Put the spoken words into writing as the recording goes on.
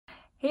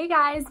Hey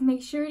guys,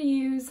 make sure to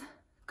use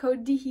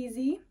code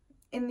Dheezy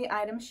in the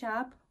item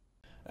shop.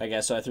 I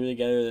guess so. I threw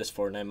together this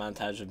Fortnite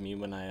montage of me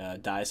when I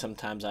die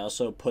sometimes. I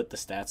also put the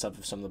stats up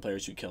of some of the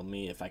players who killed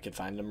me if I could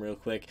find them real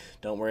quick.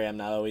 Don't worry, I'm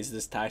not always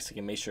this toxic,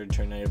 and make sure to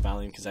turn down your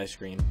volume because I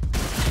scream.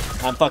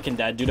 I'm fucking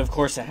dead, dude. Of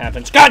course it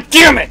happens. God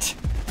damn it!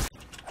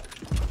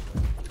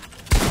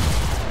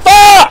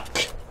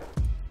 Fuck!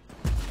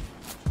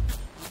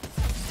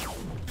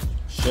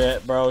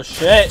 Shit, bro.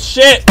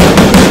 Shit!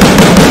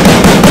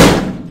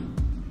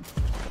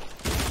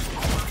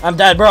 I'm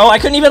dead, bro. I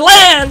couldn't even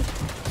land!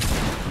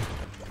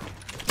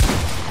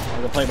 I'm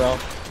gonna play, bro.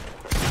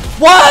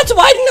 What?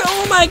 Why didn't...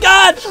 Oh my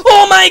god!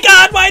 Oh my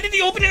god! Why did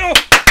he open it? Oh.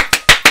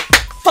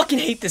 Fucking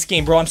hate this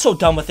game, bro. I'm so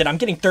done with it. I'm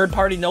getting third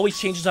party and it always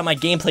changes on my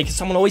gameplay because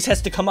someone always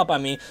has to come up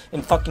on me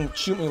and fucking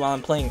shoot me while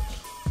I'm playing.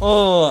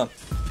 Oh.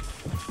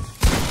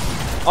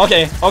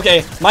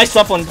 Okay. My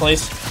stuff wouldn't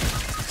place.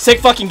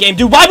 Sick fucking game.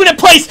 Dude, why would it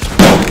place?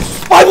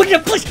 Why wouldn't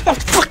it place? I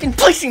was fucking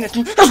placing it,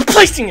 dude. I was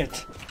placing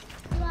it.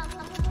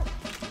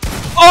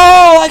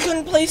 Oh, I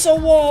couldn't place a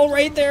wall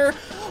right there.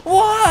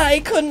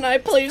 Why couldn't I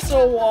place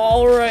a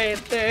wall right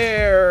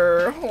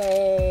there?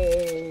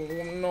 Oh,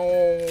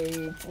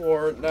 no,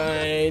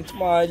 Fortnite.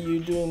 Why do you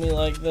do me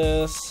like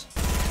this?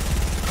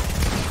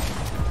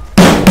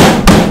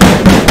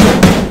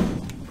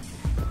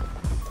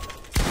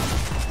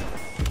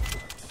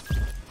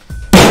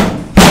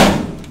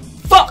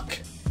 Fuck!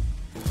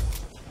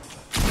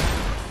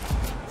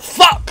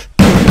 Fuck!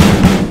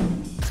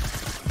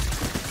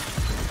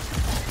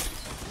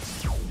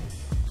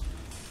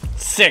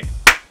 Sick.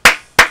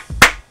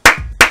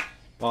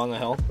 On the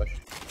hill. Yeah.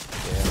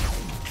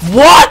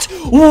 What?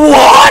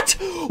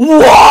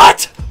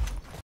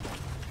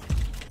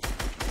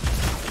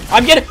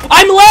 I'm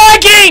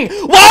lagging!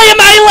 Why am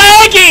I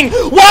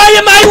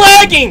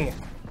lagging?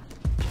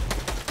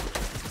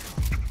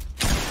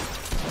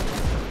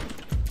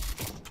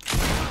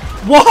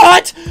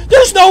 What?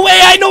 There's no way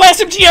I know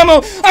SMG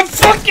ammo! I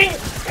fucking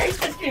hate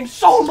this game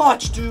so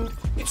much, dude.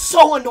 It's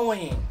so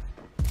annoying.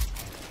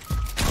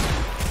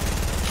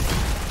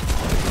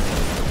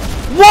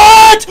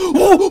 What?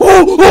 What?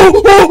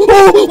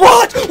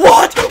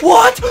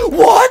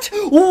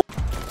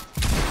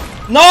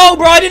 No,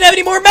 bro, I didn't have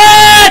any more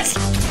mats!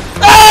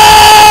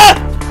 Ah!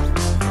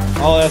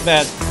 Oh, that was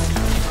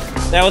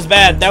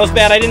bad. That was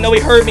bad. I didn't know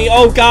he hurt me.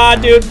 Oh,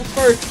 God, dude.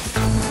 First.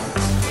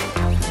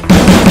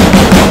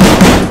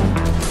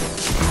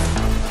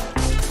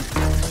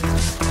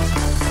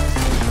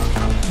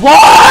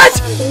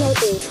 What?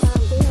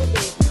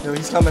 Yo,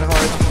 he's coming hard.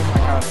 Oh, my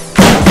God.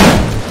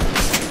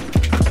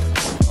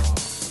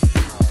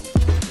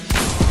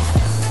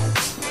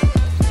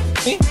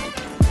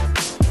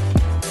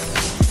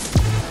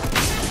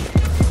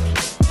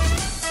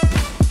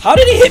 How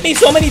did he hit me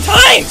so many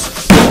times?